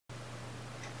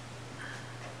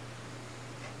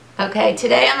Okay,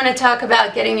 today I'm going to talk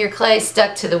about getting your clay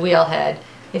stuck to the wheel head.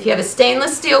 If you have a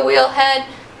stainless steel wheel head,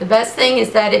 the best thing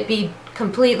is that it be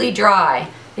completely dry.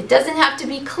 It doesn't have to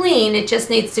be clean, it just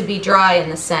needs to be dry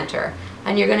in the center.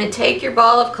 And you're going to take your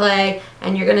ball of clay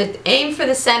and you're going to aim for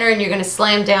the center and you're going to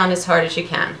slam down as hard as you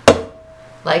can.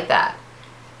 Like that.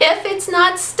 If it's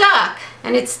not stuck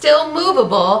and it's still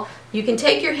movable, you can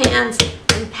take your hands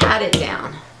and pat it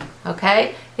down.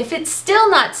 Okay? If it's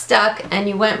still not stuck and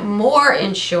you want more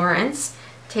insurance,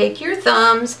 take your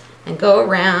thumbs and go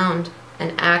around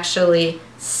and actually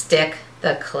stick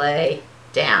the clay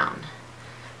down.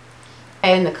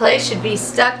 And the clay should be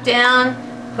stuck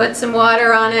down, put some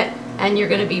water on it, and you're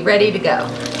going to be ready to go.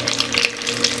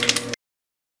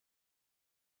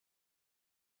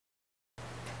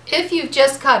 If you've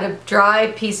just cut a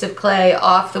dry piece of clay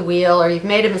off the wheel, or you've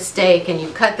made a mistake and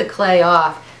you've cut the clay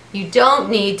off, you don't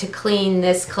need to clean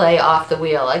this clay off the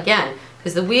wheel again,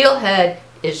 because the wheel head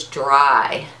is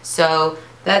dry. So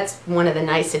that's one of the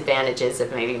nice advantages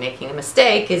of maybe making a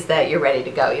mistake, is that you're ready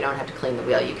to go. You don't have to clean the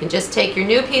wheel. You can just take your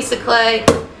new piece of clay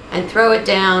and throw it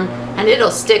down and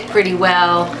it'll stick pretty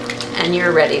well and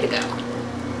you're ready to go.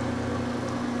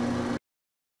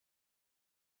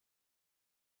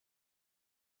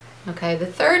 Okay, the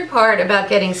third part about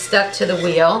getting stuck to the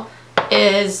wheel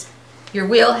is your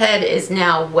wheel head is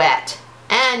now wet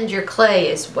and your clay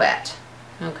is wet.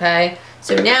 Okay,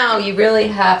 so now you really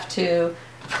have to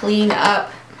clean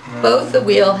up both the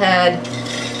wheel head.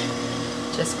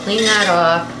 Just clean that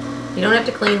off. You don't have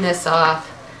to clean this off.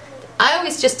 I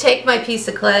always just take my piece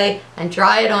of clay and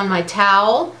dry it on my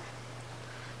towel.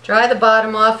 Dry the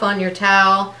bottom off on your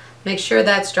towel. Make sure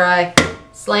that's dry.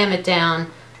 Slam it down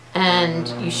and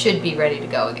you should be ready to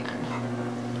go again.